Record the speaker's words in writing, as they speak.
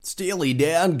Steely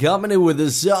Dan coming in with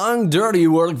the song Dirty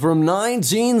Work from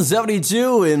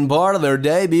 1972 in part of their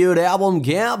debut album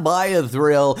Can't Buy a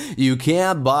Thrill. You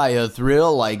can't buy a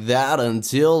thrill like that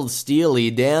until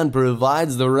Steely Dan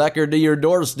provides the record to your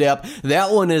doorstep.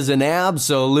 That one is an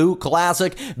absolute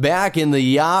classic back in the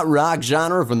yacht rock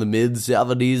genre from the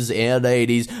mid-70s and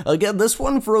 80s. Again, this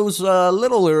one froze a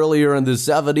little earlier in the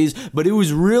 70s, but it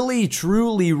was really,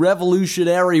 truly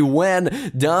revolutionary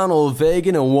when Donald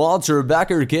Fagen and Walter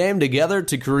Becker came together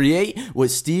to create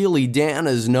what Steely Dan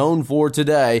is known for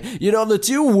today. You know, the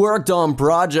two worked on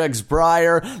projects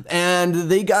prior, and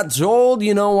they got told,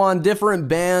 on different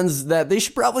bands that they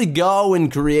should probably go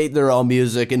and create their own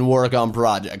music and work on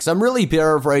projects. I'm really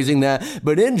paraphrasing that,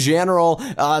 but in general,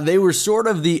 they were sort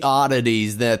of the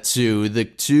oddities, the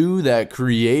two that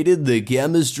created the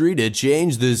chemistry to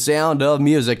change the sound of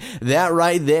music. That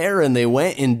right there, and they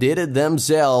went and did it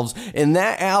themselves. And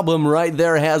that album right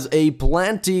there has a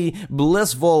plenty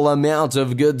blissful amount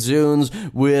of good tunes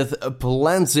with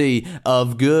plenty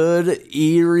of good,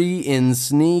 eerie, and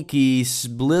sneaky,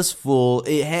 blissful.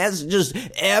 It has just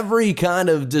every kind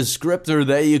of descriptor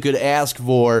that you could ask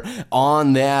for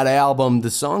on that album.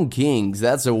 The song Kings,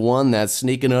 that's a one that's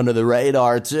sneaking under the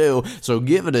radar too. So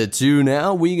give it a 2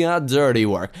 now. We got Dirty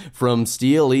Work from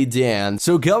Steely Dan.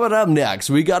 So coming up next,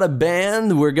 we got a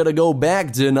band. We're going to go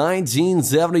back to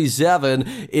 1977.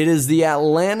 It is the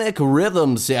Atlantic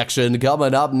Rhythm Section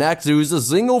coming up next, who's a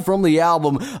single from the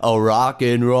album A Rock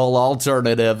and Roll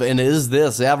Alternative. And is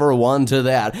this ever one to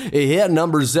that? It hit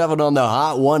number 7 on the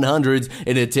Hot 100s,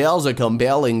 and it tells a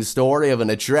compelling story of an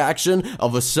attraction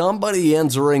of somebody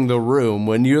entering the room.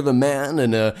 When you're the man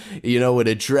and an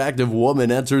attractive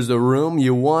woman enters the room,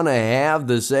 you want to have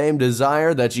the same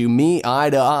desire that you meet eye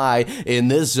to eye. And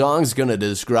this song's going to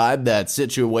describe that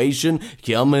situation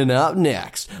coming up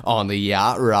next on the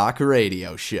Yacht Rock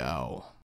Radio Show.